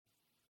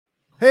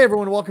Hey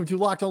everyone, welcome to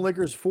Locked On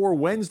Lakers for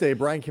Wednesday.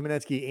 Brian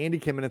Kamenetsky, Andy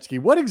Kamenetsky.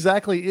 What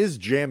exactly is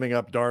jamming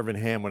up Darvin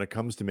Ham when it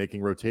comes to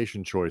making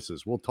rotation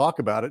choices? We'll talk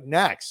about it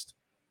next.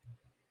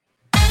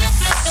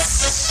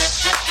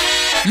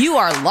 You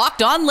are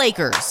Locked On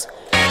Lakers,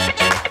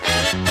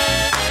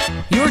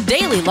 your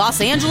daily Los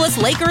Angeles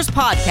Lakers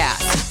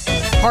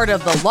podcast. Part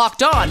of the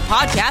Locked On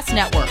Podcast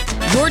Network,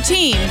 your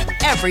team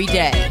every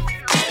day.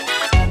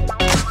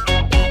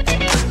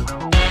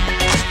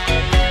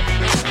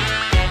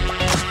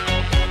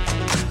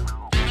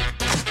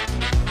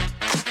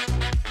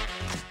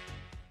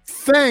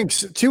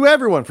 Thanks to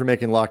everyone for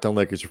making Locked On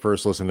Lakers your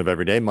first listen of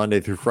every day, Monday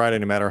through Friday,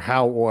 no matter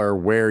how or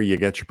where you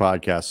get your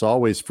podcasts.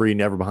 Always free,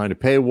 never behind a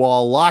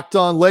paywall. Locked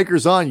On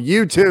Lakers on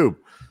YouTube.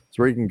 It's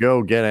where you can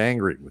go get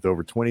angry with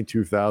over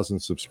 22,000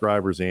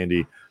 subscribers,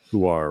 Andy,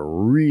 who are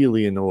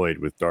really annoyed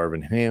with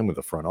Darvin Ham, with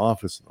the front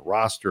office and the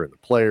roster and the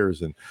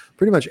players and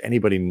pretty much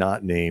anybody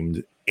not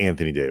named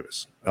Anthony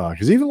Davis.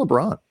 Because even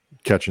LeBron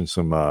catching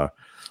some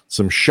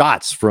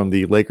shots from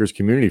the Lakers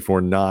community for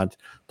not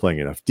playing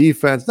enough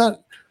defense.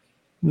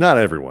 Not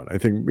everyone. I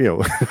think,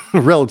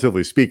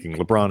 relatively speaking,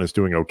 LeBron is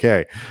doing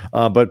okay.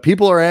 But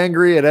people are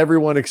angry at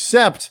everyone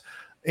except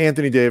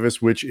Anthony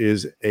Davis, which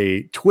is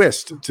a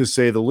twist, to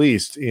say the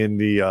least, in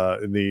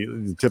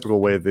the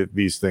typical way that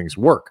these things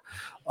work.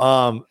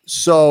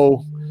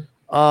 So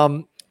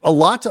a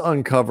lot to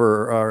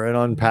uncover and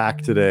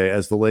unpack today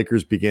as the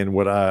Lakers begin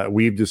what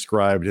we've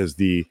described as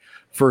the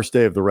first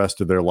day of the rest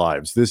of their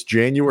lives. This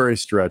January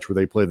stretch where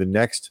they play the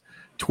next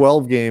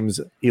 12 games,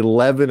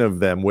 11 of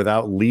them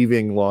without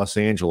leaving Los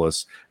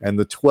Angeles, and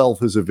the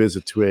 12th is a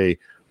visit to a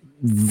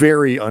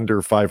very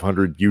under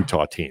 500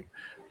 Utah team.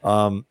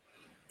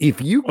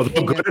 If you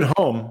Although good at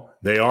home,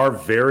 they are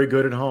very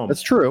good at home.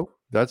 That's true.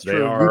 That's true.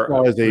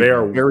 Utah is a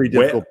very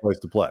difficult place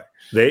to play.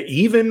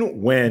 Even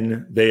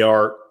when they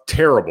are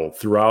terrible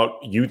throughout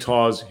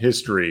Utah's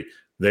history,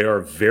 they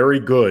are very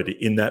good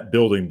in that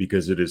building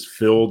because it is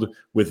filled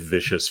with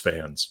vicious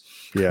fans.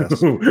 Yes,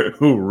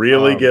 who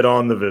really get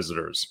on the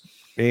visitors.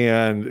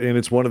 And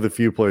it's one of the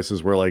few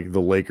places where like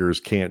the Lakers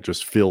can't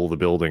just fill the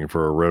building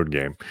for a road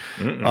game.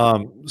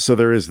 So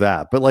there is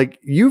that. But like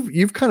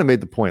you've kind of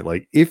made the point,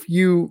 like if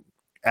you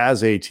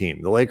as a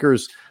team, the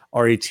Lakers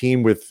are a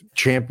team with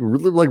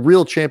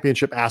real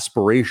championship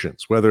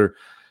aspirations, whether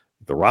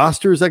the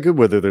roster is that good,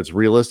 whether that's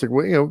realistic,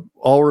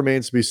 all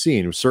remains to be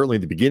seen. Certainly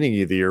at the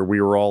beginning of the year, we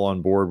were all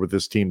on board with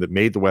this team that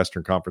made the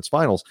Western Conference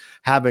Finals,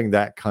 having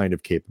that kind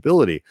of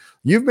capability.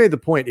 You've made the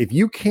point, if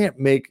you can't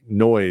make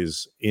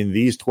noise in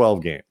these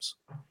 12 games,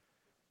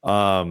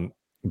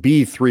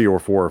 be 3 or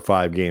 4 or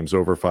 5 games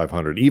over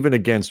 500, even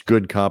against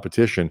good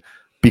competition,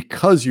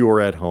 because you're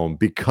at home,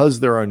 because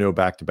there are no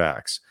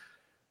back-to-backs,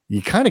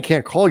 you kind of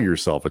can't call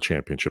yourself a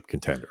championship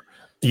contender.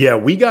 Yeah,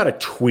 we got a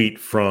tweet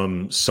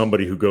from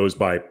somebody who goes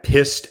by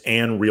Pissed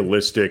and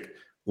Realistic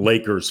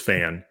Lakers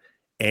fan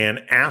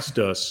and asked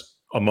us,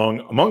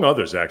 among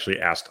others, actually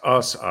asked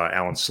us,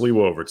 Alan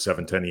Sliwa over at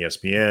 710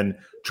 ESPN,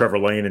 Trevor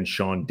Lane and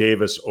Sean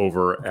Davis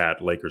over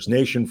at Lakers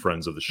Nation,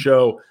 friends of the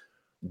show,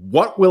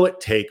 what will it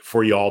take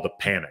for y'all to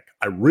panic?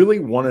 I really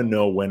want to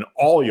know when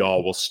all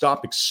y'all will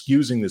stop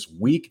excusing this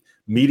weak,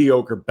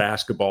 mediocre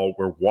basketball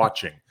we're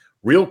watching.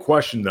 Real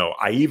question, though,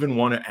 I even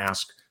want to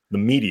ask the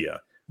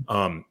media.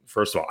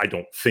 First of all, I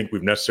don't think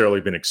we've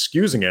necessarily been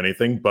excusing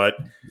anything, but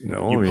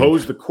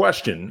pose the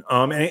question.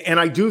 And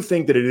I do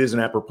think that it is an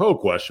apropos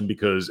question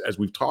because, as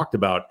we've talked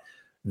about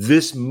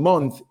this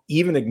month,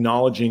 even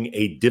acknowledging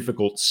a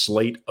difficult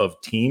slate of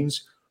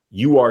teams,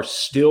 you are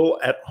still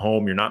at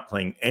home. You're not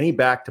playing any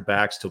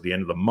back-to-backs till the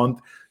end of the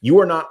month. You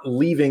are not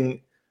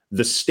leaving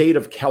the state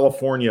of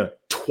California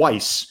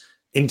twice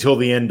until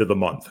the end of the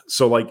month.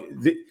 So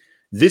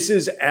this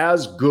is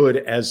as good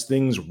as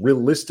things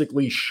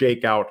realistically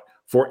shake out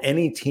for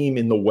any team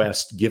in the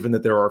West, given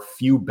that there are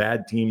few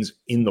bad teams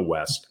in the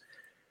West.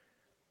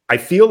 I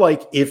feel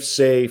like if,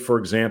 say, for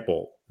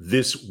example,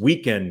 this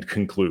weekend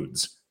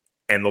concludes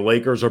and the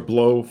Lakers are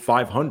below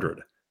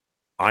 500,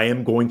 I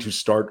am going to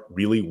start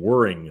really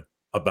worrying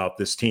about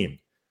this team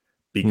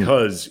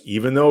because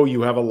even though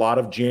you have a lot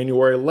of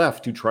January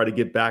left to try to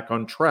get back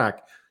on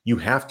track, you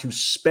have to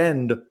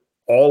spend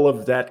all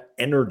of that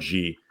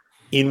energy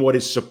in what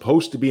is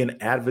supposed to be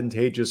an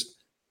advantageous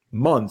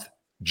month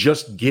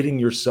just getting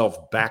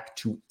yourself back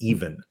to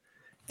even.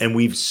 And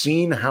we've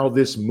seen how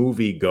this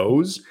movie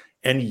goes.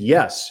 And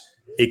yes,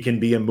 it can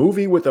be a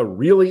movie with a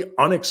really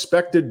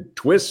unexpected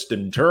twist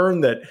and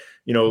turn that,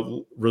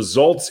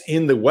 results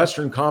in the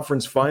Western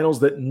Conference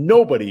Finals that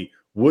nobody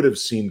would have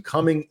seen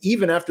coming,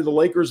 even after the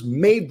Lakers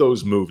made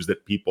those moves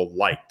that people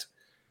liked.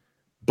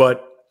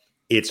 But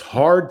it's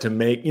hard to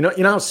make,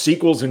 how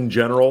sequels in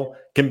general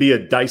can be a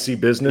dicey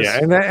business.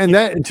 Yeah,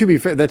 and to be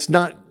fair, that's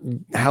not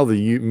how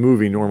the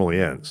movie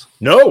normally ends.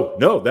 No,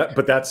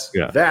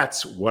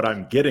 that's what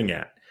I'm getting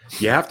at.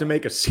 You have to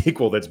make a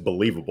sequel that's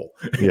believable,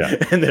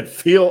 and that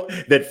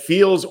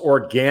feels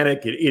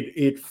organic.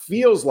 It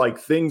feels like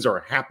things are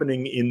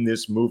happening in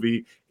this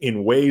movie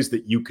in ways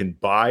that you can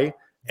buy,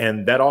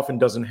 And that often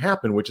doesn't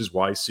happen, which is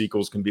why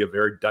sequels can be a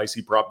very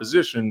dicey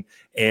proposition.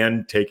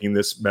 And taking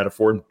this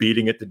metaphor and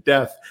beating it to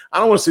death, I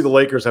don't want to see the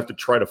Lakers have to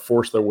try to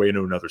force their way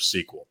into another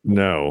sequel.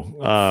 No.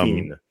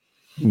 Fiend.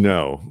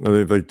 No.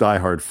 Like Die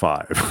Hard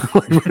 5.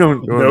 We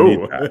don't No.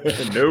 need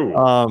that.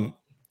 No.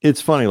 It's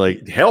funny.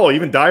 Like, hell,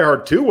 even Die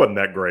Hard 2 wasn't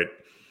that great.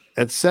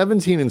 At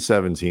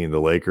 17-17, the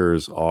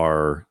Lakers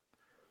are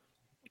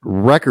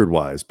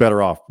record-wise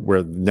better off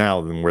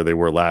now than where they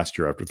were last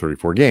year after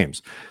 34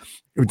 games.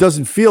 It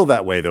doesn't feel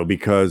that way, though,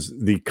 because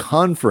the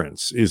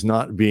conference is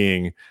not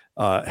being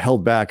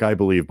held back, I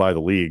believe, by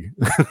the league.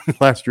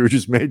 Last year,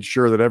 just made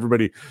sure that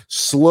everybody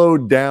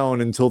slowed down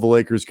until the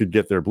Lakers could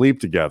get their bleep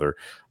together.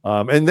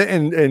 And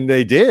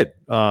they did,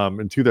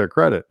 and to their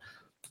credit.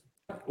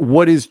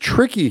 What is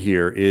tricky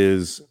here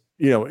is,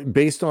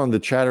 based on the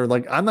chatter,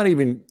 like I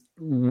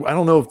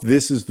don't know if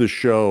this is the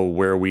show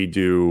where we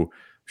do,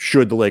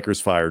 should the Lakers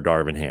fire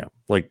Darvin Ham?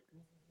 Like,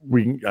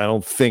 I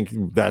don't think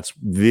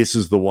this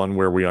is the one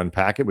where we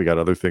unpack it. We got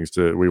other things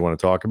we want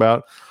to talk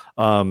about.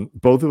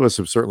 Both of us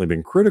have certainly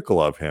been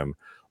critical of him,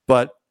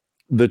 but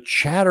the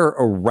chatter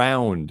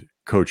around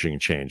coaching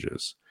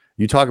changes.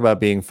 You talk about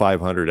being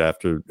 500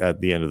 at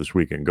the end of this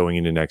weekend, going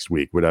into next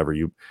week, whatever.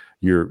 You're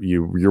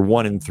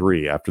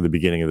 1-3 after the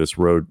beginning of this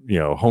road,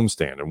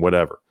 homestand and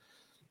whatever.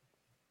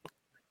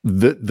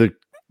 The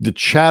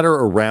chatter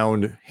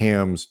around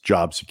Ham's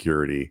job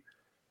security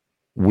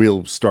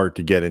will start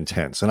to get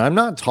intense. And I'm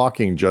not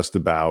talking just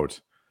about,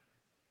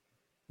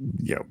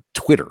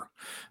 Twitter.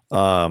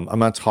 I'm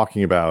not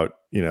talking about,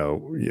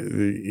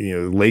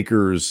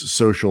 Lakers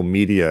social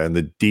media and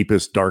the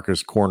deepest,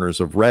 darkest corners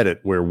of Reddit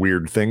where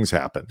weird things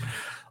happen.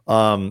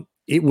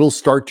 It will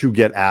start to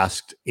get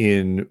asked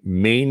in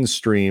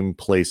mainstream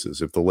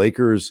places if the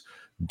Lakers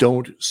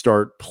don't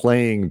start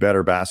playing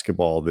better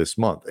basketball this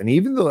month. And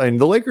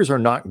the Lakers are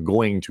not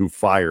going to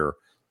fire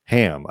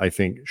Ham, I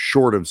think,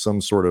 short of some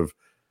sort of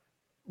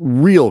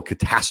real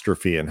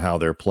catastrophe in how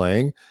they're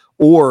playing,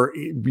 or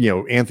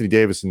Anthony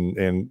Davis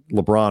and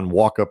LeBron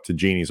walk up to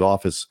Jeannie's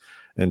office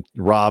and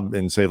Rob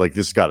and say, like,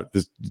 it's got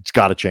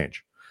to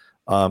change.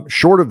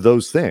 Short of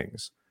those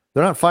things,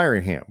 they're not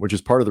firing Ham, which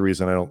is part of the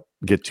reason I don't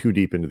get too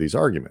deep into these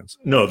arguments.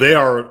 No, they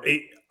are,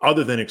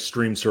 other than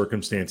extreme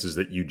circumstances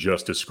that you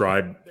just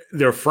described,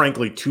 they're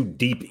frankly too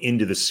deep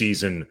into the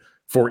season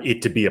for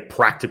it to be a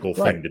practical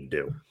thing to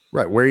do.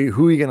 Right.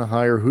 Who are you going to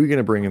hire? Who are you going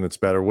to bring in that's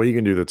better? What are you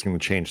going to do that's going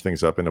to change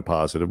things up in a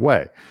positive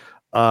way?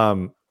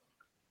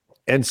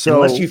 And so,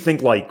 unless you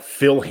think like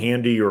Phil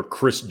Handy or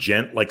Chris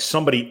Gent, like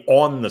somebody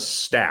on the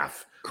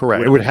staff.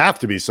 Correct. It would have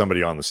to be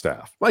somebody on the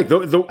staff. Like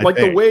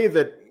the way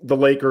that the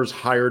Lakers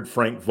hired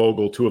Frank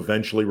Vogel to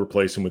eventually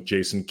replace him with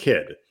Jason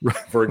Kidd,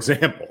 for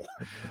example.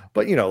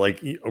 But,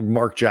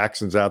 Mark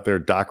Jackson's out there,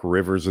 Doc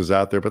Rivers is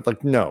out there,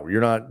 but no, you're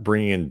not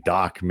bringing in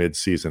Doc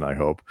mid-season, I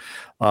hope.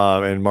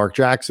 And Mark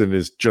Jackson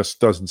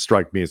doesn't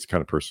strike me as the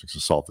kind of person to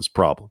solve this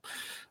problem.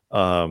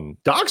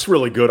 Doc's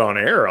really good on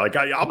air. Like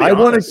I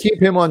want to keep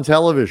him on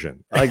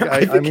television.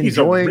 I'm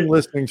enjoying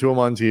listening to him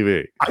on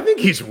TV. I think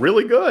he's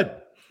really good.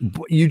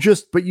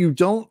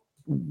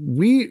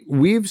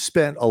 We've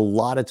spent a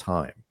lot of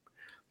time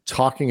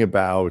talking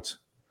about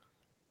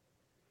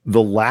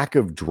the lack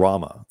of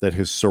drama that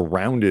has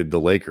surrounded the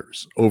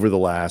Lakers over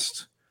the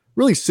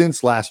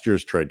since last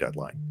year's trade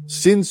deadline,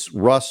 since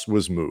Russ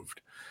was moved.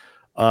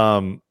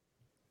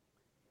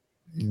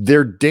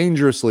 They're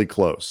dangerously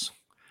close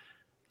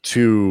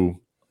to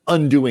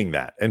undoing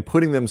that and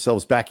putting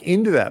themselves back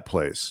into that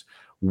place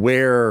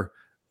where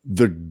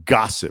the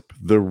gossip,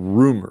 the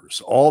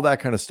rumors, all that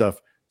kind of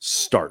stuff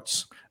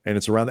starts. And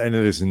it's around, and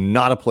it is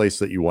not a place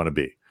that you want to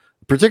be,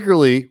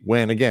 particularly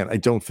when, again, I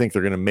don't think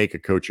they're going to make a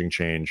coaching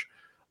change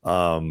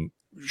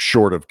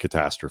short of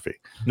catastrophe.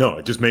 No,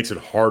 it just makes it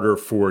harder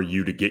for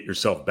you to get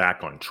yourself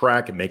back on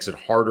track. It makes it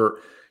harder.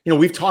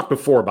 We've talked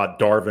before about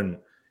Darvin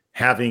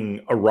having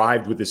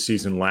arrived with this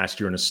season last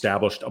year and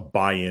established a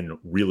buy-in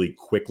really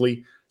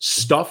quickly.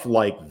 Stuff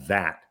like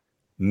that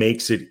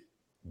makes it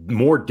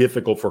more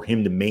difficult for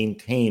him to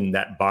maintain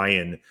that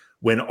buy-in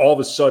when all of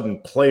a sudden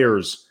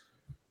players,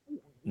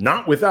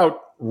 not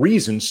without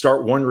reason,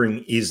 start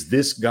wondering, is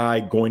this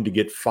guy going to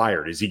get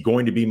fired? Is he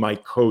going to be my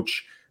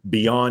coach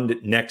beyond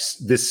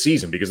this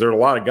season? Because there are a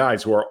lot of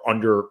guys who are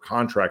under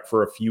contract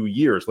for a few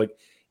years. Like,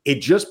 it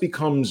just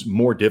becomes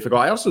more difficult.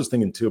 I also was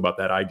thinking too about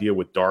that idea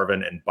with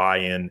Darvin and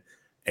buy-in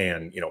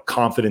and,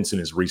 confidence in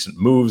his recent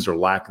moves or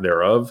lack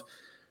thereof.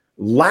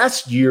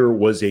 Last year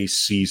was a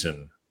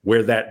season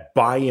where that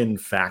buy-in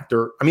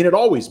factor, I mean, it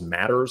always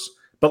matters,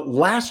 but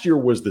last year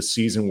was the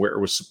season where it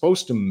was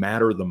supposed to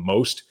matter the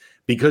most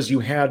because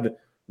you had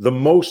the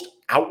most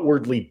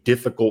outwardly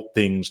difficult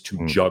things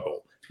to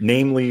juggle,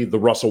 namely the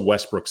Russell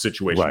Westbrook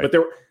situation. Right. But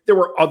there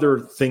were other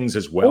things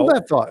as well.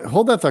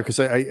 Hold that thought, because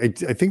I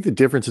think the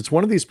difference, it's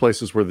one of these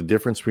places where the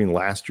difference between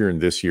last year and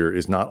this year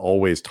is not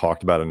always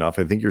talked about enough.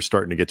 I think you're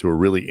starting to get to a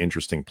really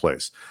interesting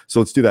place. So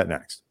let's do that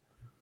next.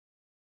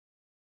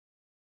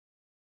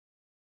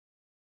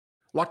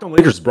 Locked On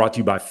Lakers is brought to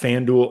you by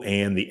FanDuel,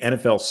 and the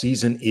NFL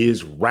season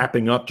is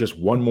wrapping up. Just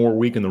one more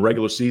week in the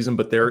regular season,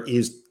 but there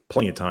is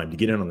plenty of time to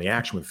get in on the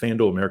action with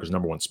FanDuel, America's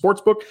 #1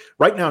 sportsbook.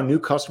 Right now, new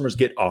customers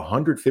get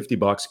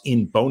 $150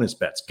 in bonus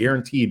bets,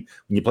 guaranteed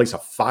when you place a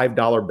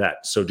 $5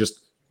 bet. So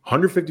just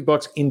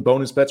 $150 in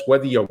bonus bets,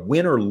 whether you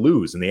win or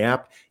lose. And the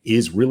app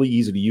is really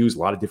easy to use. A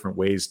lot of different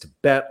ways to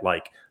bet,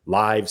 like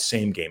live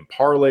same game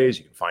parlays.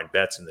 You can find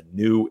bets in the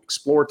new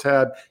Explore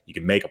tab. You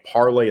can make a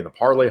parlay in the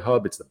Parlay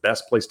Hub. It's the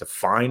best place to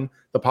find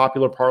the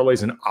popular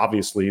parlays. And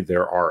obviously,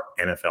 there are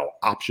NFL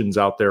options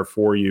out there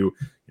for you.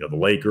 You know, the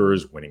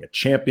Lakers winning a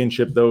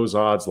championship, those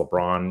odds,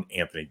 LeBron,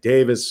 Anthony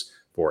Davis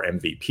for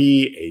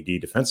MVP, AD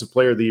Defensive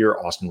Player of the Year,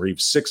 Austin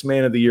Reeves, Sixth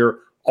Man of the Year,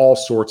 all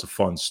sorts of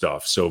fun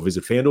stuff. So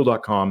visit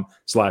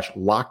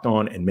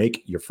FanDuel.com/lockedon and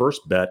make your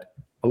first bet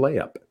a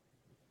layup.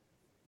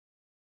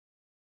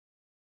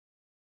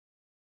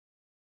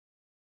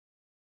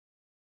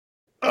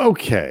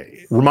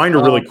 Okay. Reminder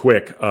really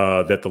quick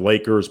that the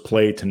Lakers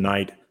play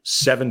tonight,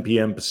 7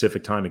 p.m.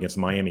 Pacific time against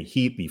the Miami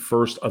Heat, the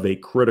first of a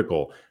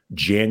critical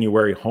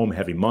January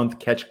home-heavy month.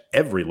 Catch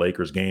every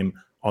Lakers game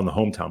on the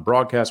hometown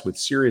broadcast with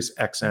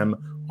SiriusXM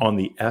on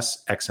the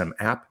SXM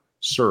app.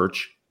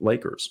 Search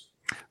Lakers.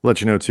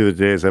 Let you know, too, that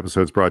today's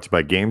episode is brought to you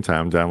by Game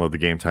Time. Download the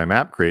Game Time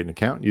app, create an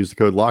account, use the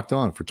code Locked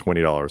On for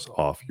 $20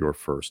 off your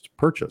first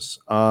purchase.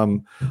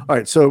 All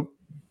right, so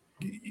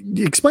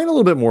explain a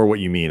little bit more what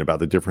you mean about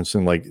the difference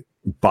in like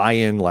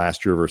buy-in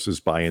last year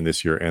versus buy-in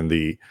this year, and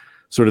the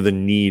sort of the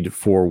need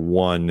for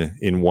one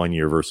in 1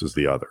 year versus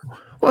the other.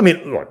 Well, I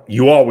mean, look,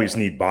 you always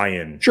need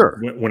buy-in, sure,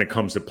 when it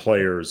comes to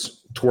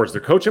players towards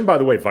their coach, and by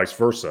the way, vice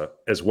versa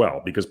as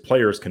well, because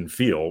players can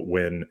feel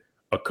when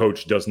a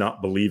coach does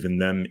not believe in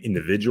them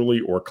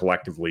individually or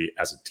collectively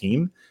as a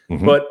team.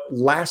 Mm-hmm. But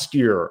last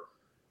year,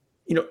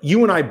 you know,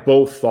 you and I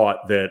both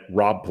thought that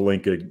Rob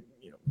Pelinka,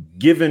 you know,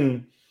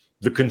 given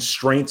the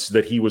constraints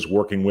that he was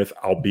working with,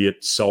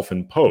 albeit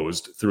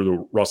self-imposed through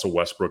the Russell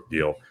Westbrook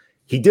deal,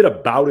 he did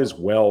about as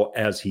well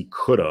as he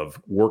could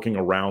have working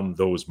around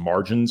those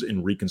margins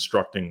in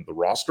reconstructing the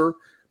roster.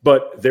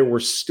 But there were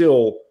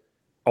still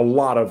a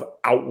lot of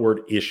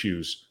outward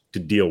issues to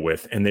deal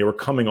with, and they were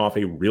coming off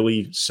a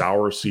really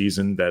sour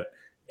season that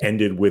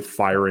ended with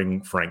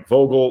firing Frank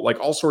Vogel, like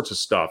all sorts of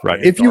stuff.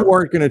 Right. If you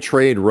weren't going to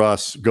trade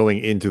Russ going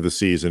into the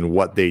season,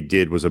 what they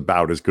did was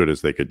about as good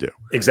as they could do.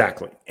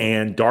 Exactly.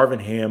 And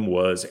Darvin Ham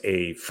was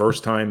a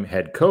first-time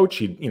head coach.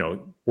 He, you know,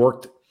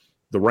 worked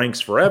the ranks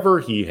forever.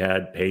 He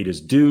had paid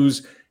his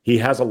dues. He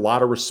has a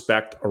lot of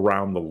respect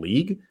around the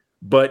league,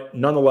 but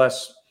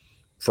nonetheless,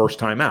 first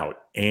time out.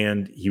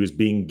 And he was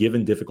being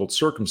given difficult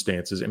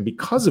circumstances. And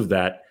because of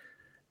that,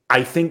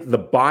 I think the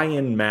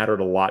buy-in mattered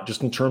a lot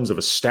just in terms of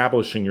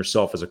establishing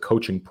yourself as a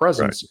coaching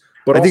presence. Right.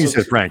 But I think you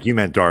said Frank. You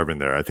meant Darvin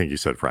there. I think you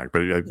said Frank.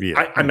 But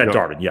yeah, I meant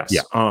Darvin, yes.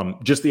 Yeah.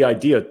 Just the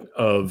idea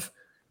of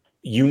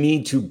you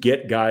need to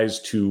get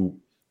guys to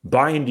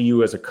buy into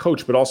you as a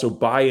coach, but also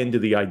buy into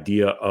the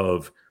idea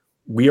of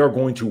we are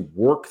going to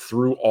work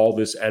through all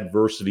this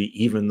adversity,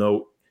 even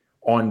though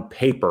on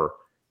paper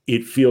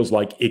it feels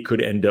like it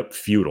could end up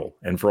futile.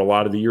 And for a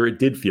lot of the year, it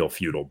did feel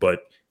futile.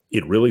 But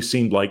it really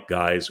seemed like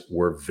guys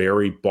were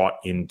very bought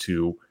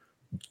into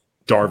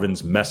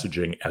Darvin's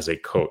messaging as a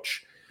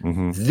coach.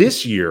 Mm-hmm.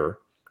 This year,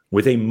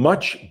 with a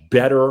much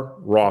better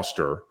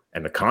roster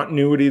and the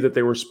continuity that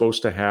they were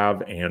supposed to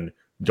have, and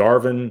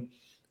Darvin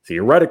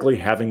theoretically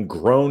having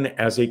grown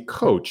as a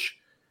coach,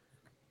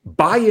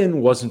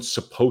 buy-in wasn't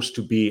supposed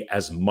to be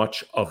as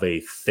much of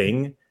a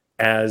thing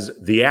as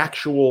the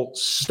actual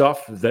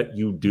stuff that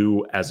you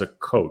do as a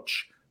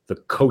coach. The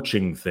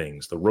coaching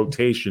things, the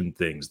rotation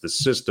things, the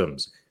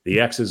systems, the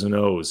X's and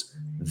O's,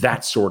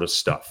 that sort of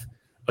stuff.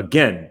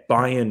 Again,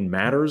 buy-in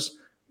matters,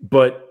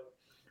 but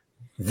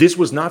this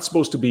was not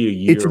supposed to be a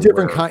year. It's a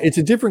different kind. It's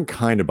a different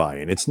kind of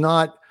buy-in. It's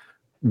not,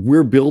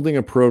 we're building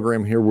a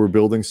program here. We're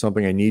building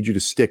something. I need you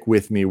to stick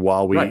with me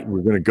while we're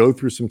going to go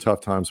through some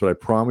tough times, but I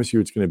promise you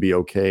it's going to be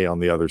okay on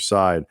the other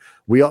side.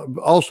 We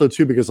also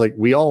too, because like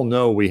we all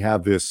know we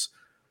have this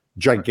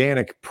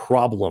gigantic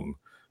problem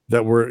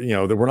that we're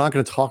not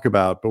going to talk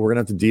about, but we're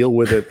going to have to deal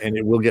with it, and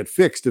it will get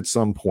fixed at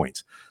some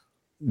point.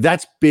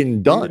 That's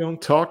been done. We don't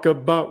talk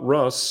about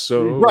Russ,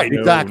 so right,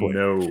 exactly.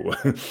 No.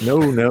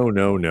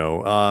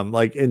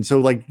 Like, and so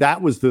like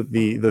that was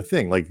the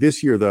thing. Like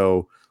this year,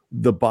 though,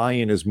 the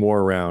buy-in is more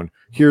around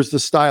here's the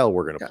style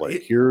we're going to play.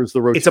 Here's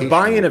the rotation. It's a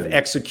buy-in of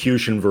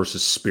execution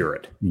versus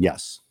spirit.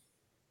 Yes.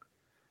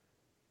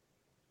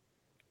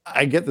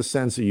 I get the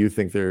sense that you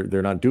think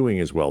they're not doing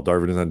as well.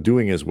 Darvin is not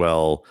doing as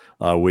well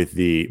with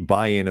the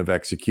buy-in of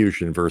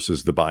execution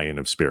versus the buy-in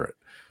of spirit.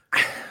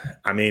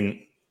 I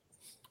mean,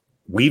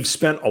 we've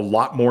spent a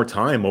lot more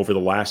time over the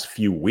last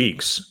few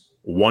weeks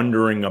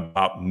wondering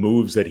about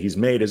moves that he's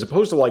made, as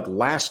opposed to like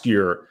last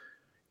year,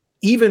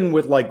 even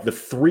with like the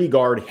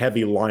 3-guard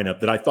heavy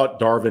lineup that I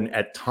thought Darvin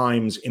at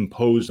times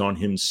imposed on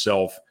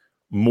himself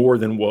more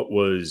than what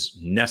was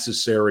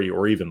necessary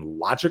or even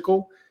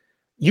logical.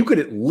 You could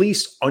at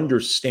least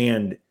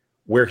understand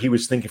where he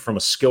was thinking from a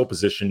skill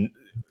position.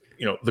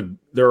 You know,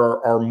 there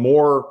are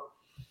more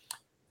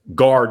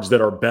guards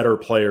that are better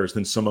players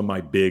than some of my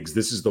bigs.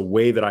 This is the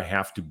way that I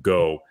have to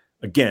go.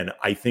 Again,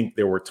 I think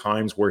there were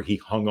times where he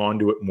hung on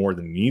to it more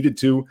than he needed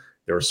to.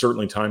 There are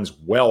certainly times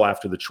well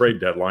after the trade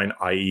deadline,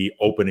 i.e.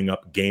 opening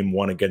up game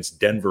 1 against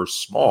Denver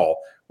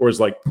small, where it's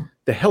like,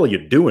 the hell are you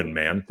doing,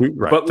 man?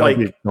 Right. But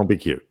don't be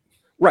cute.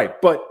 Right.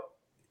 But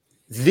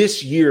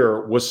this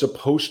year was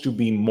supposed to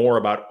be more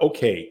about,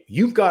 okay,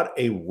 you've got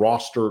a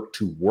roster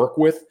to work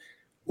with.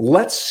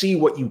 Let's see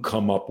what you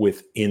come up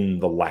with in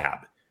the lab.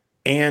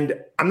 And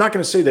I'm not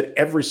going to say that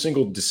every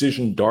single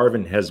decision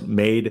Darvin has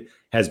made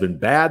has been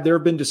bad. There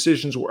have been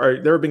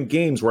there have been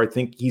games where I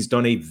think he's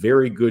done a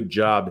very good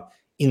job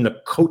in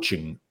the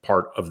coaching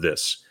part of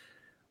this.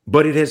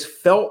 But it has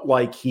felt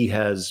like he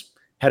has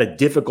had a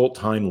difficult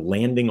time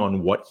landing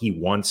on what he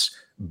wants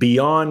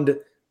beyond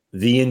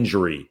the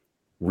injury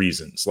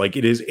reasons. Like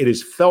it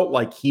is felt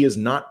like he has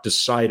not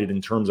decided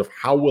in terms of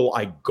how will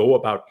I go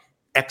about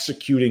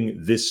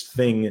executing this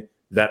thing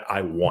that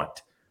I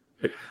want.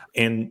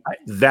 And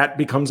that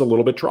becomes a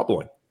little bit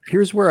troubling.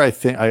 Here's where I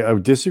think I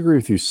would disagree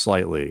with you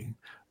slightly,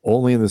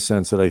 only in the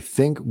sense that I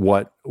think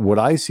what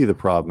I see the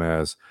problem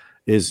as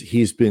is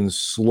he's been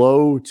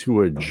slow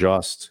to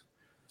adjust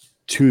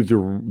to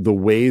the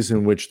ways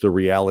in which the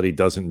reality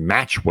doesn't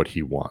match what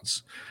he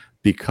wants.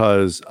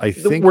 Because I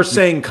think we're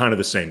saying kind of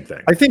the same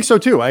thing. I think so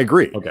too. I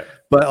agree. Okay.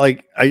 But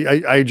like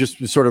I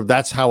just sort of,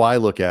 that's how I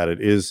look at it.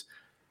 Is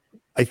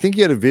I think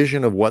he had a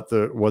vision of what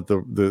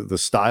the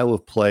style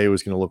of play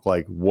was going to look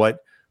like,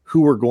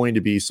 who were going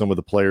to be some of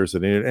the players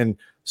that in it, and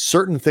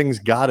certain things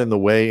got in the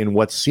way in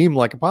what seemed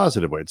like a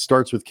positive way. It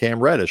starts with Cam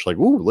Reddish, like,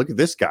 ooh, look at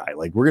this guy.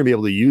 Like, we're going to be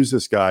able to use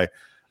this guy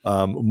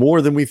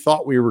more than we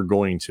thought we were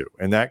going to.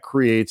 And that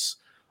creates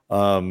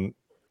a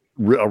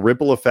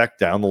ripple effect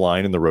down the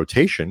line in the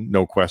rotation,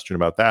 no question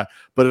about that.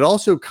 But it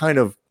also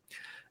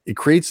it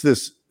creates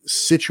this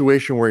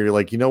situation where you're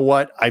like, you know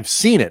what? I've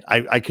seen it.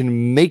 I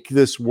can make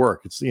this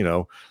work. It's, you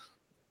go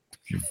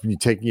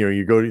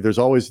to, there's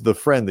always the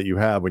friend that you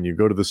have when you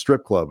go to the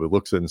strip club who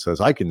looks at it and says,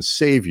 I can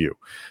save you.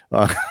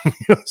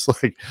 It's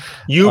like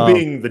you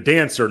being the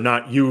dancer,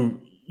 not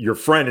you. Your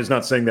friend is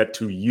not saying that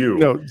to you.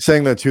 No,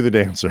 saying that to the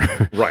dancer.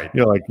 Right.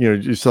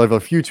 You still have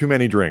a few too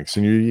many drinks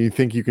and you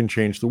think you can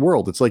change the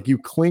world. It's like you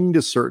cling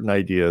to certain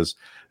ideas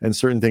and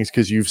certain things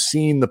because you've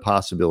seen the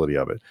possibility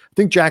of it. I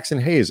think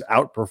Jackson Hayes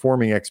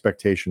outperforming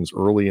expectations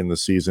early in the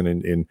season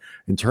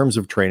in terms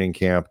of training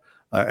camp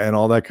and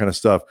all that kind of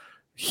stuff.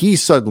 He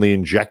suddenly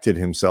injected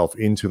himself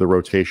into the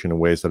rotation in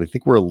ways that I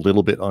think were a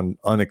little bit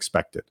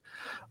unexpected.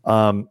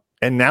 And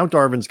now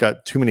Darvin's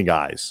got too many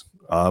guys.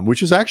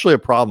 Which is actually a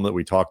problem that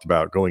we talked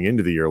about going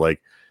into the year.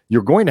 Like,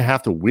 you're going to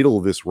have to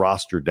whittle this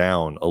roster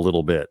down a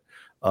little bit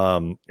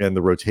and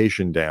the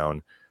rotation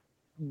down,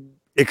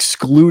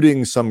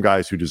 excluding some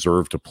guys who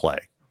deserve to play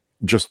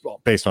just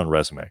based on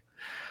resume.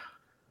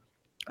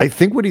 I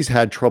think what he's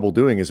had trouble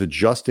doing is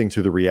adjusting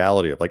to the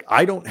reality of, like,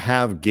 I don't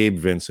have Gabe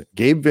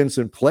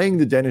Vincent playing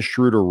the Dennis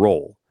Schroeder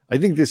role. I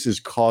think this has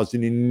caused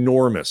an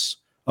enormous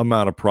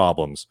amount of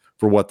problems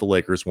for what the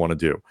Lakers want to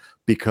do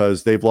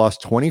because they've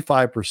lost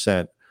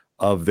 25%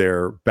 of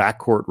their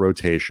backcourt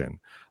rotation,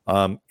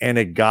 and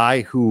a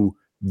guy who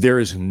there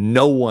is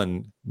no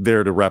one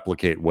there to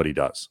replicate what he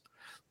does.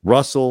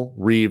 Russell,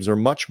 Reeves are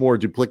much more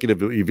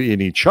duplicative in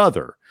each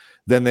other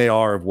than they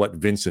are of what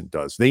Vincent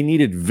does. They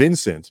needed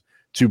Vincent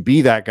to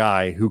be that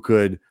guy who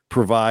could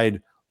provide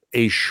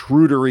a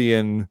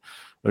Schroederian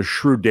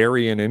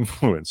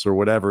influence or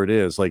whatever it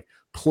is, like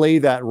play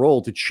that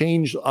role to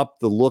change up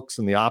the looks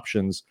and the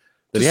options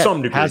that to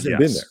some degree hasn't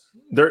been there.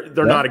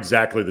 They're not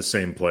exactly the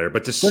same player,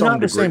 but to some degree. They're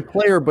not the same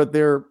player, but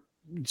they're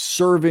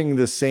serving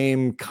the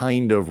same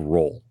kind of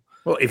role.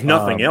 Well, if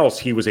nothing else,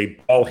 he was a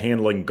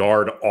ball-handling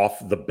guard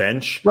off the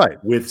bench. Right.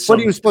 But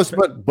he was supposed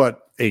to,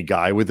 but a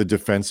guy with a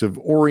defensive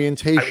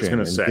orientation.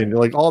 And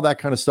like all that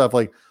kind of stuff.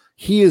 Like,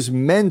 he is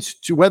meant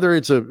to, whether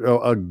it's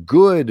a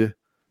good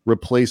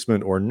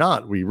replacement or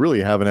not, we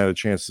really haven't had a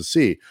chance to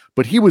see.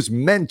 But he was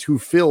meant to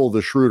fill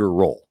the Schroeder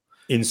role.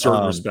 In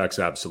certain respects,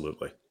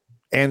 absolutely.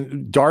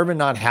 And Darvin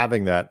not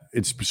having that,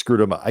 it's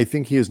screwed him up. I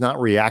think he has not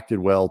reacted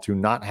well to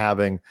not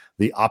having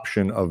the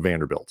option of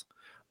Vanderbilt.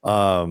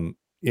 In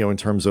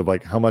terms of,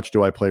 like, how much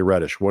do I play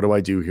Reddish? What do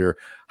I do here?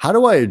 How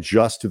do I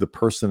adjust to the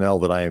personnel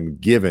that I am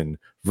given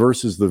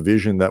versus the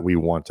vision that we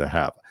want to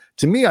have?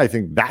 To me, I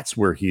think that's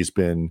where he's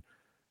been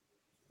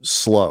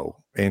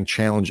slow and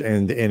challenged.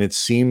 And it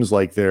seems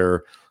like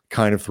they're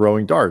kind of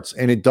throwing darts,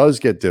 and it does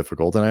get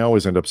difficult. And I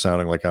always end up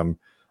sounding like I'm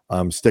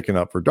sticking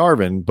up for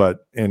Darvin,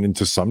 and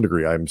to some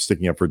degree, I'm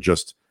sticking up for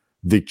just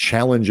the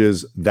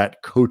challenges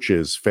that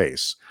coaches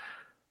face.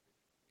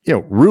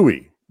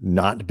 Rui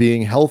not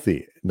being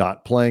healthy,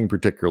 not playing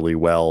particularly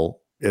well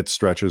at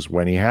stretches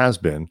when he has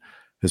been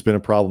a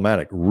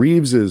problematic.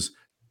 Reeves's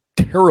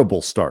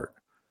terrible start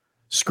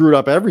screwed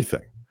up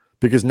everything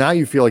because now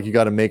you feel like you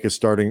got to make a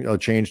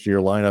change to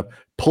your lineup,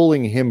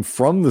 pulling him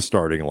from the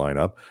starting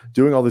lineup,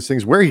 doing all these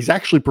things where he's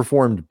actually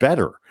performed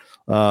better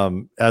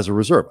as a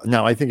reserve.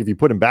 Now, I think if you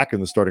put him back in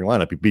the starting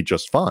lineup, he'd be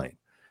just fine.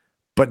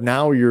 But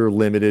now you're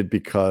limited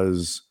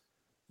because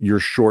you're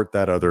short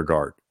that other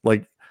guard.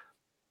 Like,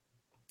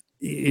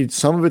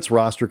 some of it's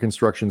roster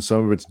construction,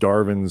 some of it's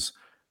Darvin's,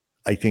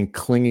 I think,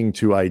 clinging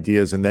to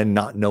ideas and then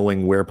not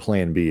knowing where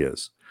plan B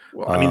is.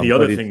 Well, I mean, the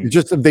other thing,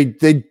 just they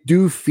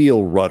do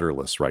feel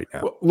rudderless right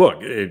now. Well,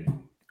 look,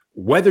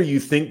 whether you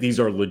think these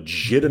are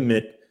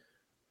legitimately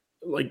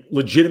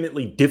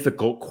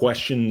difficult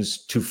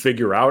questions to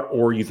figure out,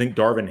 or you think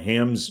Darvin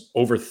Ham's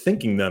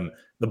overthinking them,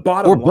 the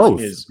bottom line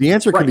is the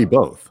answer could be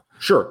both.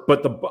 Sure,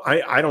 but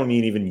I don't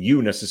mean even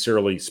you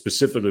necessarily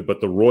specifically,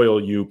 but the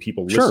royal you,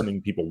 people listening,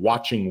 people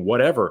watching,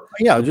 whatever.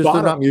 Yeah, they're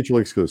not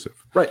mutually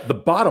exclusive. Right. The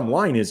bottom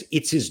line is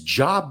it's his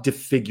job to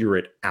figure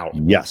it out.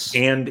 Yes.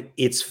 And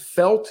it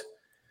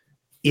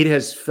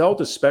has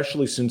felt,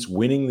 especially since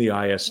winning the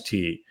IST,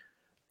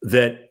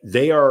 that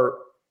they are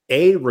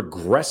A,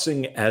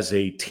 regressing as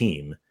a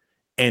team,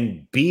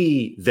 and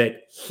B,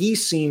 that he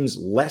seems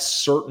less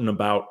certain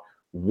about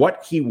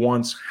what he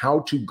wants,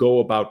 how to go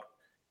about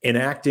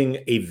enacting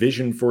a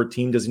vision for a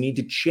team. Does he need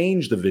to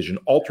change the vision,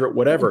 alter it,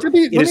 whatever? Let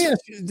me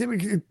ask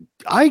you,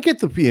 I get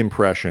the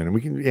impression, and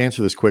we can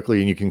answer this quickly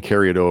and you can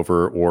carry it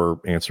over or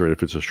answer it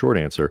if it's a short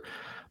answer.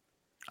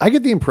 I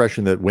get the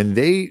impression that when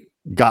they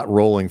got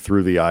rolling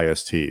through the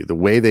IST, the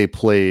way they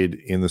played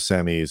in the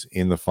semis,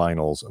 in the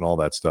finals, and all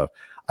that stuff,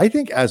 I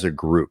think as a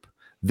group,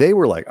 they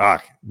were like,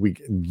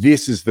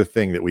 this is the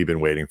thing that we've been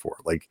waiting for.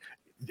 Like,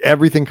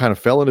 everything kind of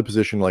fell into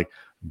position, like,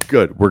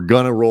 good, we're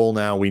gonna roll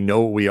now, we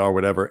know what we are,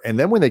 whatever. And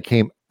then when they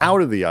came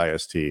out of the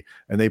IST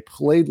and they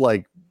played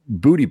like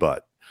booty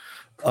butt,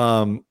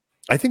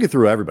 I think it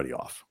threw everybody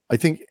off. I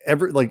think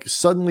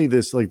suddenly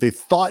this, like, they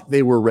thought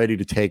they were ready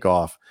to take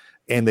off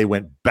and they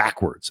went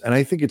backwards. And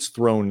I think it's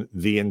thrown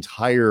the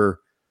entire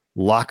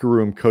locker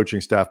room,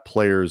 coaching staff,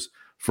 players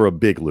for a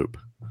big loop.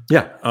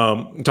 Yeah.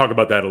 Talk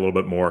about that a little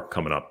bit more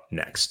coming up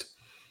next.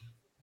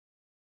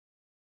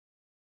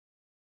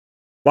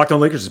 Locked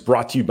On Lakers is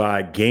brought to you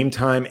by Game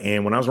Time.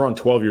 And when I was around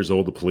 12 years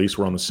old, the Police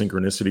were on the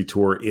Synchronicity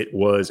Tour. It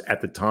was, at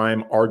the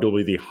time,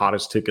 arguably the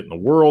hottest ticket in the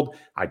world.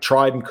 I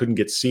tried and couldn't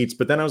get seats,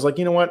 but then I was like,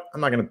 you know what?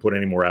 I'm not going to put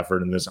any more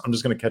effort in this. I'm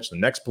just going to catch the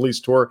next Police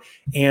tour.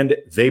 And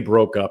they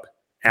broke up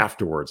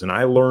afterwards. And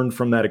I learned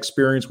from that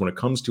experience, when it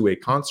comes to a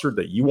concert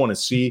that you want to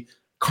see,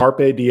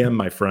 carpe diem,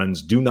 my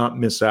friends. Do not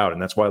miss out.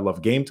 And that's why I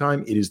love Game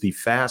Time. It is the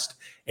fast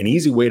and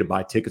easy way to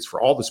buy tickets for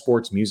all the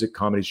sports, music,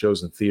 comedy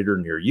shows, and theater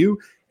near you.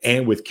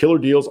 And with killer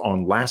deals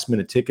on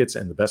last-minute tickets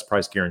and the best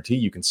price guarantee,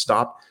 you can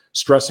stop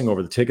stressing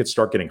over the tickets,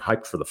 start getting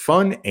hyped for the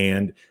fun.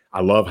 And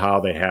I love how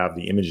they have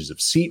the images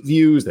of seat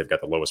views. They've got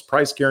the lowest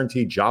price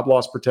guarantee, job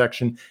loss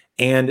protection,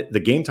 and the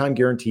Game Time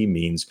guarantee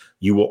means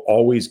you will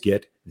always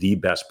get the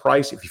best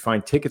price. If you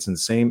find tickets in the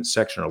same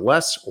section or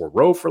less, or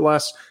row for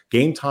less,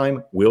 Game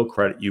Time will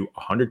credit you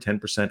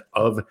 110%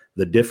 of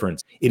the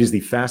difference. It is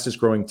the fastest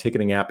growing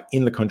ticketing app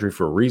in the country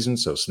for a reason.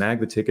 So snag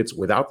the tickets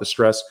without the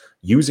stress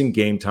using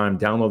Game Time.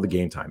 Download the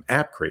Game Time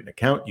app, create an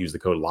account, use the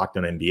code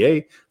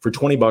LOCKEDONNBA for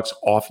 $20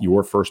 off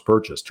your first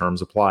purchase.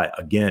 Terms apply.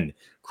 Again,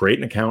 create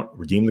an account,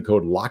 redeem the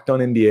code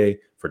LOCKEDONNBA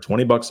for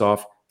 $20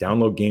 off.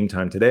 Download Game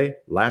Time today.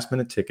 Last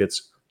minute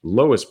tickets,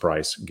 lowest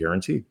price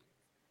guaranteed.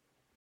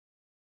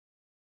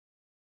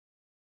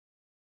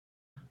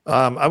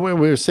 I want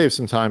to save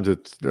some time to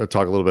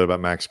talk a little bit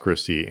about Max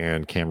Christie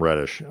and Cam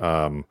Reddish,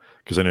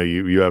 because I know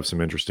you have some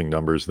interesting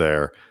numbers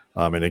there,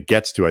 and it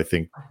gets to, I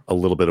think, a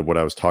little bit of what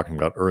I was talking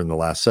about in the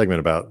last segment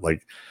about,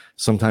 like,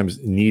 sometimes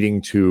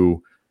needing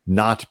to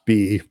not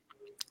be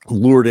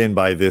lured in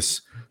by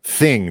this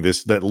thing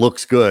that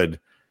looks good,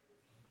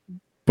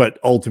 but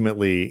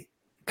ultimately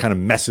kind of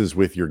messes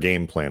with your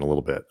game plan a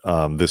little bit.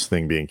 This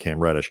thing being Cam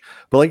Reddish,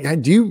 but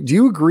like, do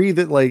you agree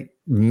that, like,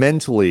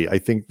 mentally, I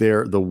think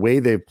the way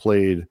they've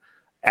played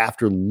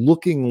after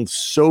looking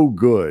so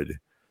good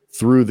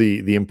through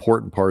the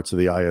important parts of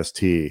the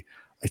IST,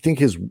 I think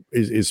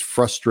is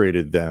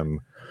frustrated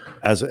them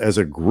as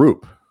a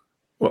group.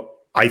 Well,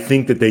 I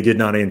think that they did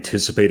not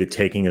anticipate it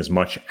taking as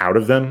much out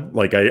of them.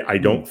 Like, I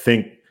don't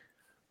think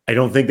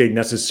they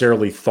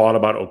necessarily thought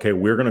about, okay,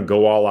 we're going to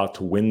go all out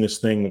to win this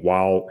thing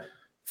while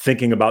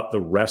thinking about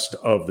the rest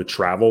of the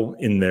travel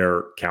in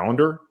their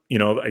calendar. You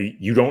know,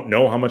 you don't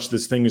know how much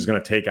this thing is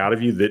going to take out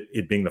of you, that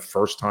it being the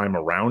first time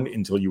around,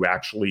 until you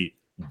actually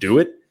do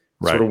it.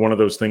 Right. Sort of one of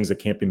those things that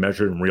can't be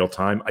measured in real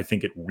time. I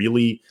think it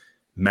really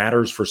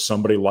matters for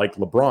somebody like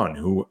LeBron,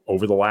 who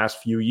over the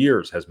last few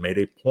years has made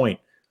a point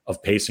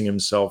of pacing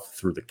himself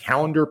through the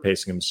calendar,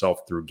 pacing himself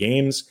through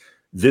games.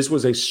 This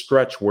was a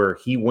stretch where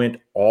he went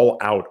all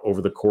out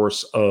over the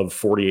course of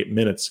 48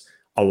 minutes,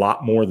 a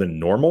lot more than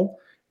normal.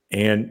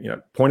 And, you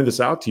know, pointed this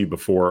out to you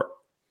before,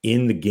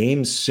 in the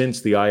games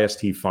since the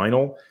IST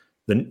final,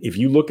 then if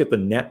you look at the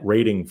net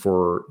rating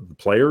for the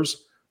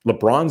players,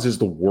 LeBron's is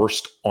the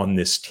worst on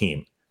this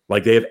team.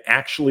 Like, they have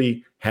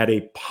actually had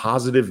a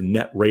positive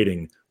net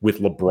rating with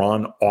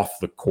LeBron off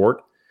the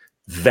court.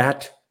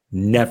 That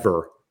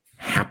never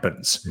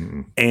happens.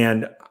 Mm-hmm.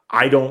 And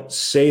I don't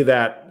say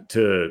that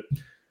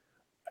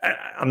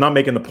I'm not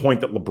making the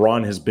point that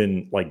LeBron has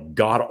been, like,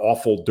 god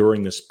awful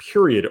during this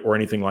period or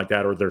anything like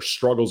that, or their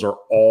struggles are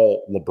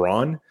all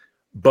LeBron.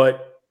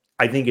 But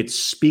I think it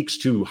speaks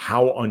to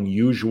how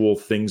unusual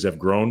things have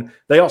grown.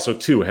 They also,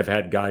 too, have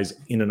had guys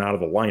in and out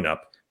of the lineup.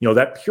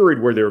 That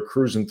period where they were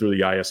cruising through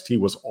the IST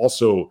was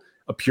also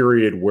a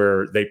period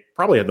where they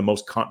probably had the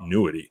most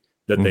continuity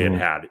that they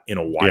had in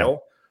a while. Yeah.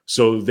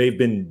 So they've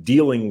been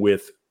dealing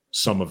with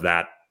some of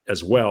that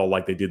as well,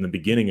 like they did in the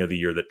beginning of the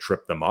year that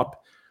tripped them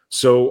up.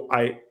 So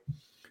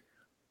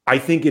I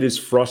think it is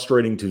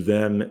frustrating to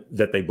them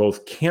that they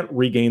both can't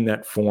regain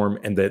that form,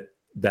 and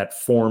that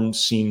form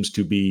seems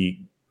to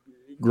be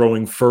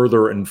growing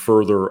further and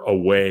further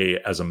away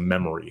as a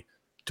memory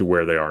to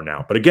where they are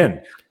now. But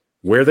again,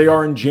 where they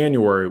are in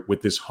January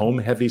with this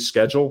home-heavy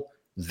schedule,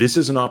 this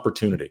is an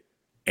opportunity.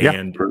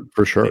 And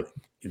for sure.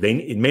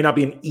 It may not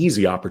be an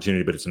easy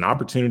opportunity, but it's an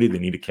opportunity. They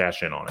need to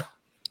cash in on it.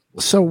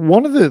 So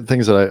one of the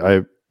things that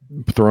I've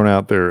thrown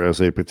out there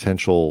as a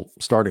potential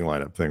starting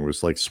lineup thing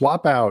was like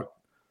swap out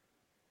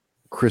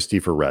Christie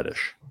for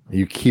Reddish.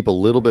 You keep a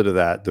little bit of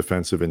that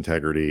defensive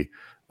integrity,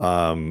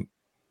 and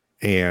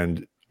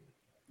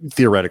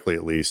theoretically,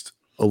 at least,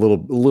 a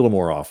little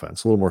more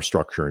offense, a little more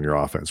structure in your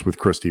offense with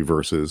Christie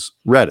versus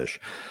Reddish.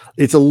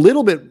 It's a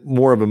little bit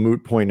more of a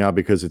moot point now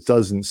because it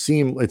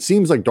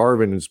seems like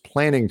Darvin is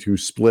planning to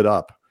split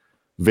up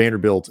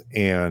Vanderbilt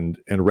and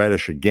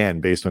Reddish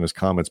again based on his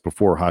comments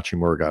before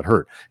Hachimura got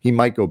hurt. He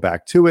might go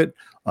back to it.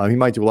 He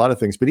might do a lot of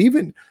things, but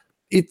even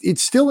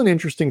it's still an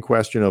interesting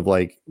question of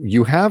like,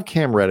 you have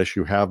Cam Reddish,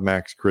 you have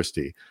Max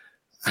Christie.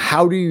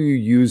 How do you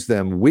use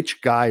them?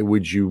 Which guy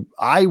would you,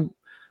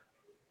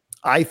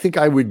 I think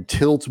I would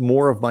tilt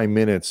more of my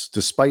minutes,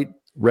 despite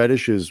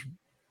Reddish's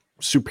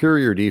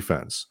superior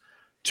defense,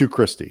 to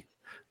Christie,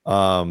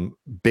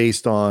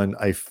 based on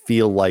I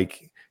feel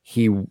like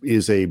he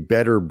is a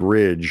better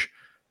bridge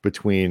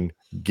between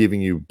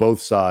giving you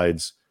both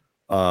sides,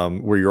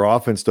 where your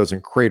offense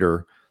doesn't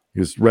crater,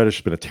 because Reddish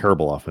has been a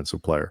terrible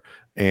offensive player,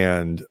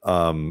 and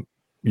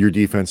your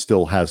defense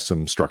still has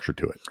some structure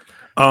to it.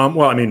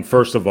 Well, I mean,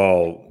 first of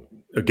all,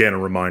 again, a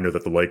reminder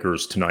that the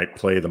Lakers tonight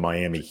play the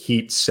Miami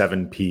Heat,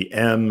 7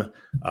 p.m.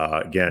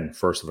 Again,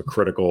 first of a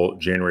critical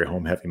January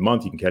home-heavy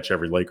month. You can catch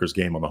every Lakers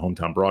game on the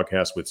hometown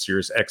broadcast with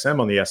Sirius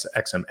XM on the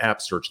XM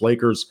app. Search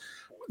Lakers.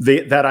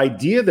 That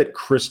idea that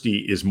Christie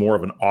is more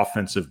of an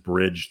offensive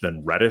bridge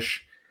than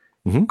Reddish,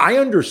 I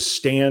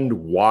understand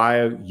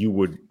why you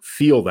would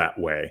feel that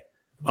way.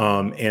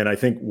 And I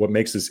think what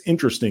makes this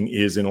interesting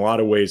is, in a lot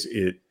of ways,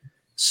 it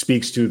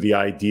speaks to the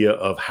idea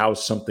of how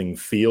something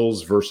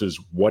feels versus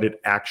what it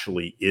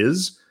actually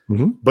is.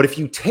 But if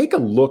you take a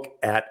look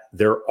at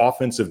their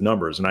offensive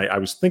numbers, and I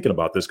was thinking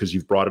about this because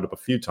you've brought it up a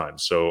few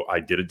times, so I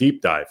did a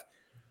deep dive.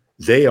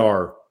 They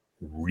are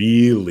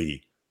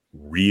really,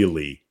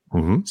 really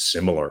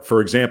similar. For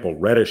example,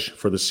 Reddish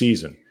for the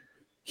season,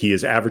 he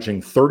is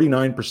averaging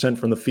 39%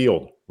 from the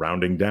field,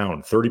 rounding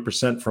down,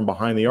 30% from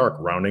behind the arc,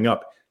 rounding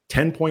up,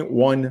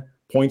 10.1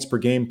 points per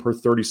game per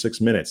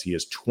 36 minutes. He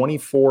is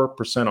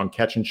 24% on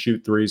catch and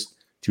shoot threes,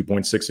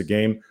 2.6 a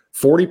game,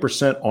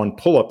 40% on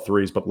pull-up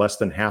threes, but less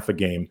than half a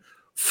game,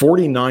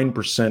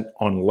 49%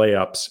 on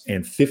layups,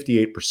 and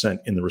 58%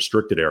 in the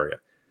restricted area.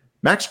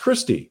 Max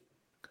Christie,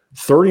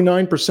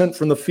 39%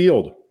 from the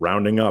field,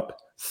 rounding up,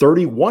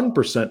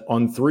 31%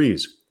 on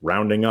threes,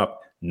 rounding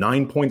up,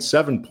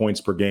 9.7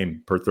 points per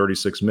game per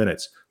 36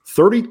 minutes,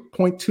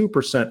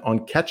 30.2%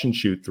 on catch and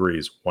shoot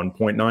threes,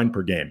 1.9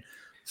 per game,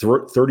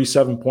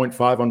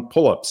 37.5 on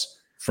pull-ups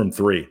from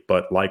three,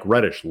 but like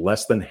Reddish,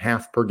 less than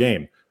half per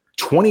game,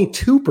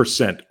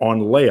 22%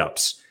 on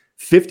layups,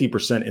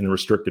 50% in the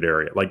restricted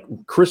area. Like,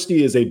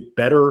 Christie is a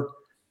better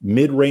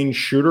mid-range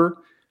shooter,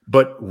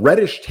 but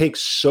Reddish takes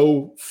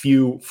so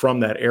few from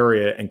that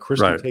area, and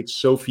Christie takes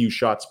so few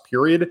shots,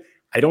 period.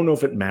 I don't know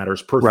if it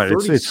matters per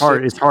 36.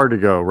 It's hard to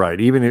go right.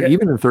 Even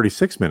in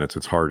 36 minutes,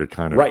 it's hard to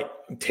kind of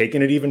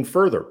Taking it even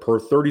further, per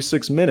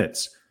 36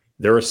 minutes,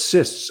 their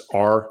assists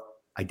are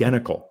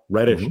identical.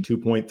 Reddish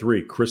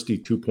 2.3, Christie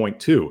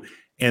 2.2.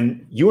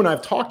 And you and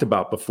I've talked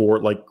about before,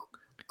 like,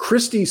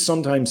 Christie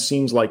sometimes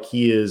seems like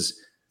he is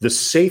the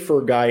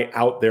safer guy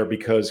out there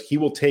because he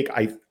will take,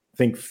 I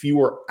think,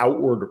 fewer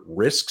outward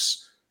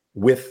risks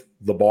with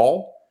the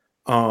ball.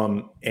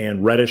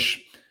 And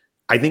Reddish,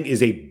 I think,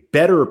 is a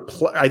better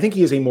I think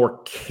he is a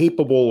more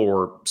capable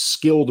or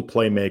skilled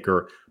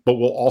playmaker, but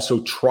will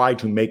also try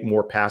to make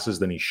more passes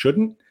than he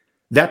shouldn't.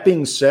 That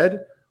being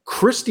said,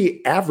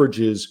 Christie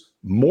averages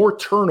more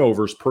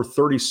turnovers per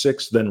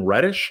 36 than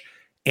Reddish,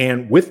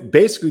 and with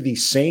basically the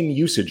same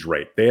usage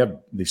rate. They have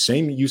the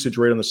same usage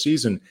rate on the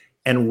season,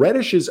 and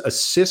Reddish's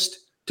assist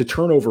to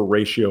turnover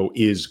ratio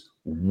is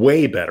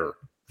way better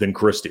than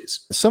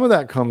Christie's. Some of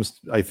that comes,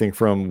 I think,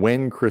 from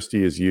when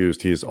Christie is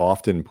used, he is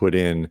often put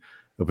in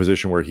a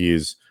position where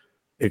he's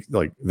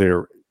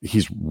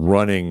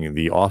running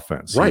the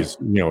offense. Right. He's,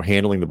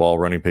 handling the ball,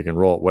 running pick and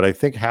roll. What I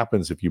think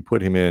happens if you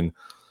put him in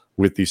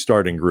with the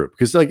starting group,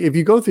 because like if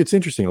you go through, it's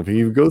interesting. If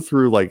you go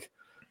through like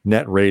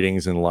net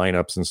ratings and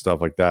lineups and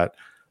stuff like that,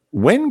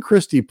 when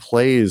Christie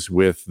plays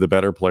with the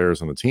better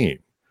players on the team,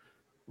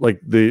 like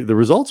the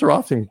results are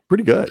often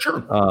pretty good.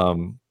 Sure.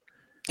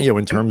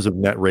 In terms of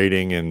net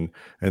rating and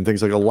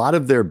things, like a lot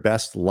of their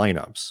best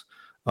lineups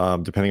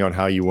depending on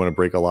how you want to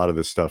break a lot of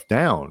this stuff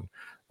down.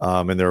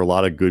 And there are a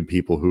lot of good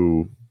people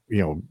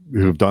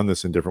who've done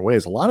this in different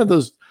ways. A lot of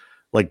those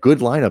like good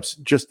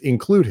lineups just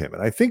include him.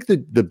 And I think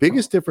that the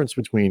biggest difference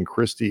between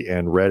Christie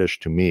and Reddish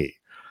to me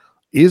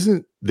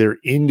isn't their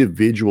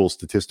individual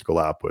statistical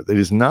output. It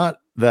is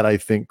not that I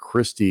think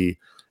Christie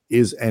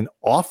is an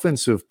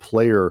offensive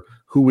player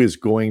who is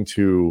going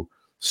to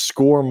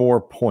score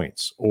more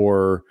points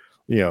or,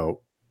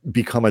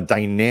 become a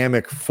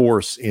dynamic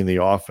force in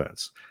the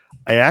offense.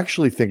 I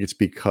actually think it's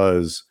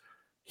because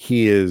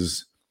he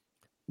is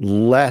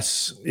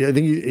less, I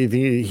think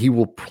he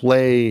will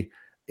play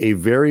a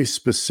very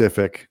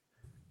specific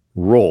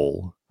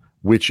role,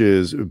 which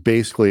is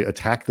basically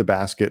attack the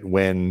basket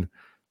when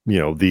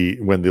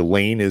the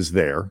lane is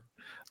there,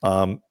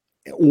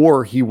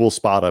 or he will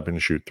spot up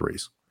and shoot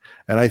threes.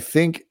 And I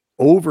think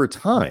over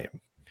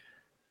time,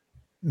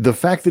 the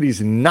fact that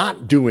he's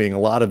not doing a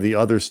lot of the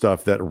other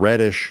stuff that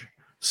Reddish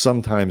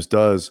sometimes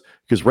does,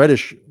 because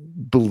Reddish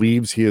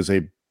believes he is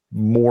a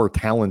more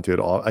talented,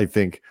 I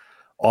think,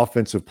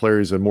 offensive player,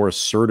 he's a more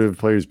assertive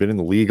player, he's been in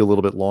the league a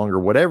little bit longer,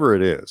 whatever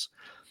it is.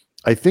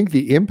 I think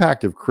the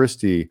impact of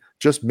Christie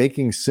just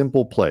making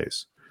simple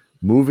plays,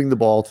 moving the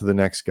ball to the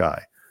next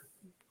guy,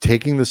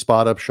 taking the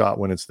spot up shot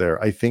when it's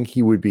there, I think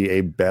he would be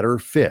a better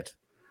fit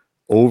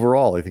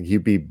overall. I think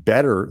he'd be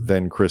better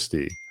than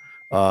Christie.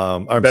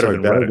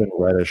 Better than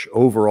Reddish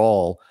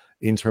overall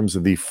in terms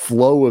of the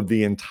flow of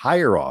the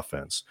entire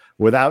offense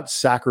without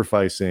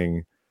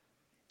sacrificing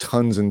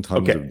tons and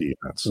tons of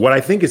defense. What I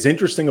think is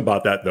interesting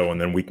about that, though,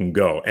 and then we can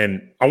go, and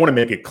I want to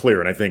make it clear,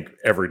 and I think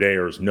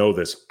everydayers know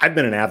this, I've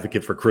been an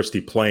advocate for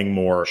Christie playing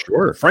more,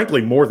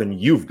 frankly, more than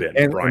you've been.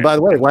 And by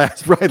the way,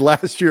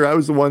 last year I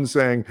was the one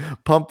saying,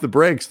 pump the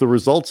brakes. The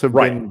results have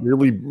been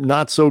really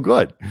not so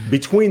good.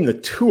 Between the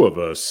two of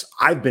us,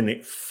 I've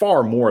been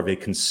far more of a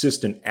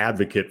consistent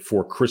advocate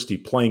for Christie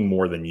playing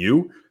more than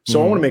you.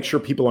 So I want to make sure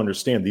people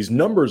understand these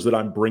numbers that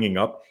I'm bringing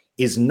up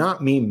is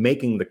not me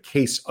making the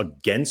case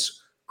against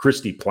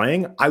Christie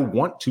playing. I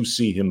want to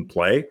see him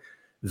play.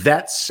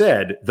 That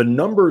said, the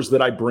numbers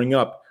that I bring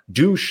up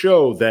do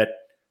show that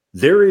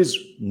there is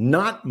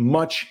not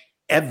much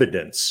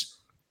evidence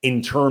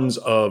in terms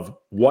of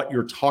what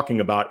you're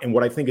talking about. And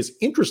what I think is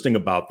interesting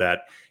about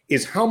that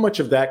is how much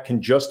of that can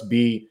just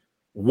be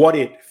what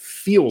it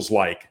feels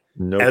like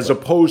as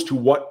opposed to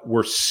what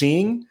we're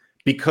seeing.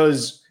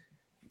 Because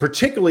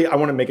particularly, I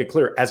want to make it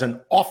clear, as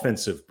an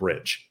offensive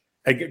bridge,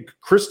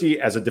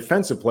 Christie as a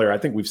defensive player, I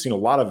think we've seen a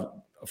lot of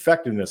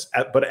effectiveness,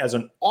 but as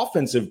an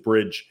offensive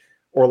bridge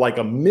or like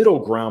a middle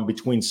ground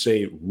between,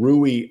 say,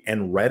 Rui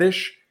and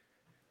Reddish,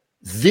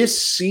 this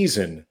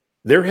season,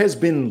 there has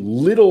been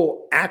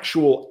little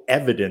actual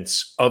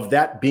evidence of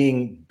that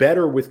being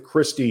better with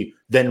Christie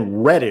than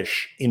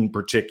Reddish in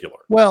particular.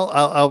 Well,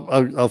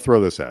 I'll throw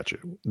this at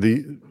you.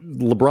 The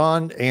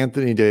LeBron,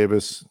 Anthony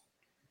Davis,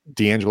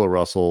 D'Angelo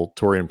Russell,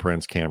 Taurean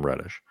Prince, Cam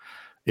Reddish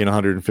in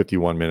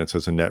 151 minutes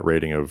has a net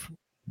rating of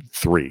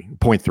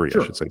 3.3,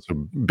 I should say. So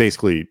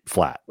basically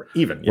flat.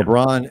 Even.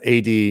 LeBron,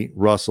 AD,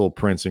 Russell,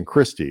 Prince, and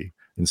Christie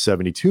in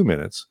 72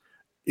 minutes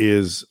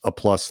is a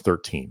plus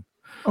 13.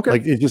 Okay.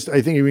 Like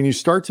I think when you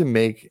start to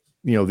make,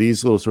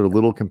 these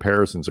little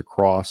comparisons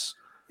across.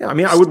 Yeah, I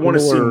mean, I would want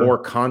to see more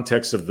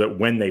context of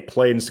when they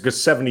played,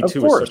 because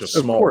 72 is such a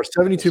small. Of course,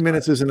 72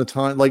 minutes isn't a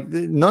ton. Like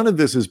none of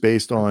this is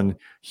based on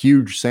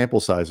huge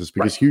sample sizes,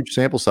 because huge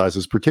sample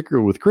sizes,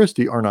 particularly with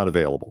Christie, are not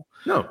available.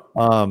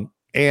 No.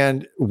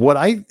 And what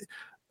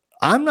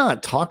I'm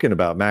not talking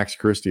about Max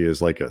Christie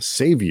as like a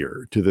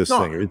savior to this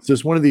thing. It's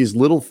just one of these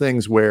little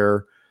things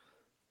where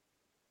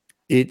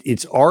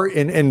it's art.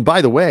 And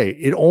by the way,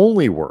 it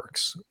only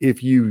works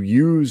if you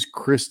use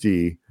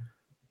Christie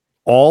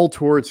all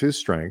towards his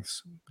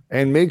strengths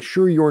and make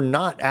sure you're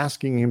not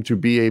asking him to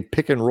be a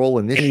pick and roll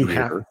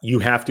initiator. And you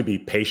have to be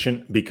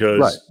patient,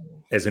 because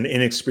as an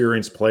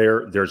inexperienced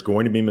player, there's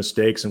going to be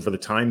mistakes. And for the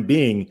time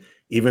being,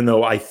 even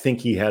though I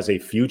think he has a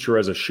future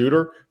as a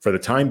shooter, for the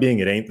time being,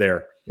 it ain't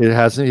there. It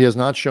hasn't. He has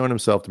not shown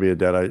himself to be a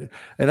deadeye.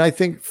 And I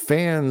think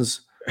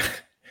fans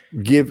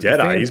give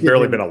deadeye. He's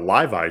barely been a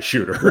live eye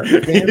shooter.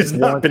 He's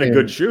not been a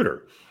good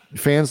shooter.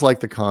 Fans like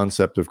the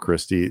concept of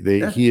Christie.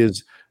 He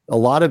is a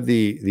lot of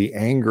the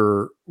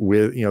anger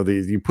with,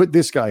 you put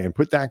this guy and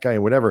put that guy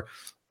and whatever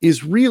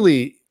is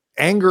really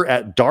anger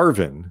at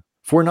Darvin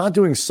for not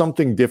doing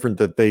something different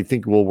that they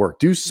think will work.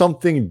 Do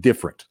something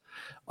different.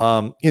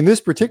 In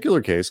this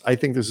particular case, I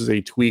think this is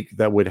a tweak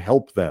that would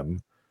help them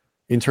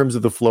in terms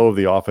of the flow of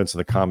the offense and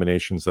the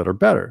combinations that are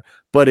better.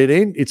 But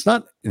it's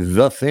not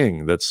the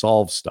thing that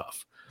solves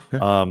stuff.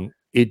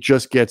 It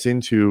just gets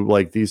into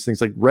like these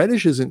things. Like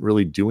Reddish isn't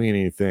really doing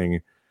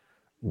anything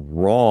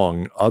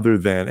wrong other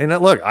than, and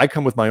look, I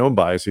come with my own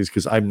biases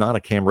because I'm not a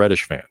Cam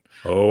Reddish fan.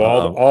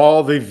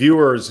 All the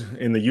viewers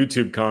in the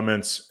YouTube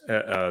comments,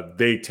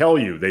 they tell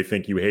you they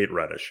think you hate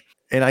Reddish.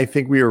 And I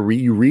think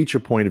you reach a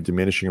point of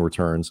diminishing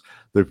returns.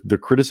 The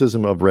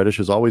criticism of Reddish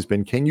has always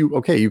been,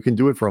 you can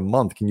do it for a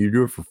month. Can you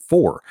do it for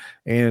 4?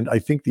 And I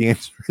think the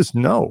answer is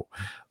no.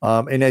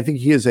 And I think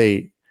he is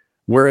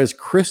Whereas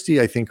Christie,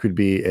 I think, could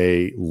be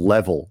a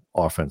level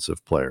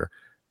offensive player.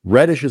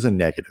 Reddish is a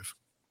negative.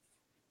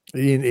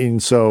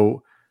 And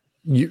so,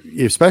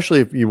 especially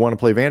if you want to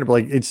play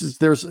Vanderbilt, like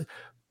there's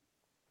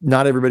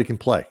not everybody can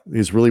play,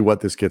 is really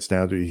what this gets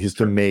down to. He's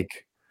to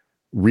make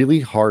really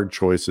hard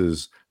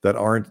choices that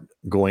aren't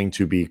going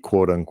to be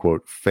quote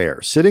unquote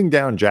fair. Sitting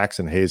down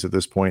Jackson Hayes at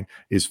this point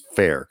is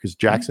fair because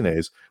Jackson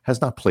Hayes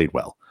has not played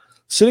well.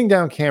 Sitting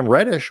down Cam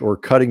Reddish or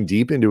cutting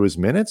deep into his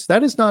minutes,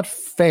 that is not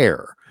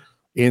fair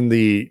in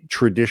the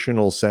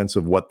traditional sense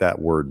of what that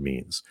word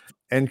means.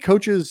 And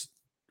coaches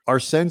are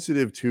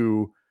sensitive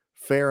to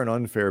fair and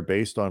unfair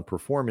based on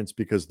performance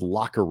because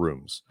locker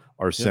rooms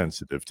are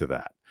sensitive to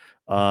that.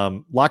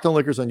 Locked On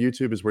Lakers on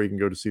YouTube is where you can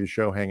go to see the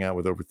show, hang out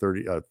with over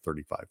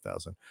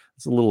 35,000.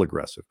 It's a little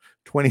aggressive.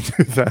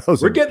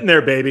 22,000. We're getting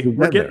there, baby.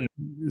 We're getting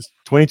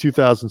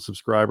 22,000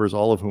 subscribers,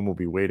 all of whom will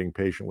be waiting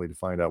patiently to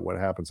find out what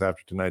happens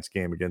after tonight's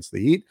game against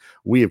the Heat.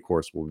 We, of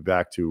course, will be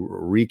back to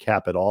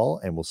recap it all,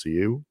 and we'll see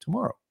you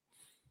tomorrow.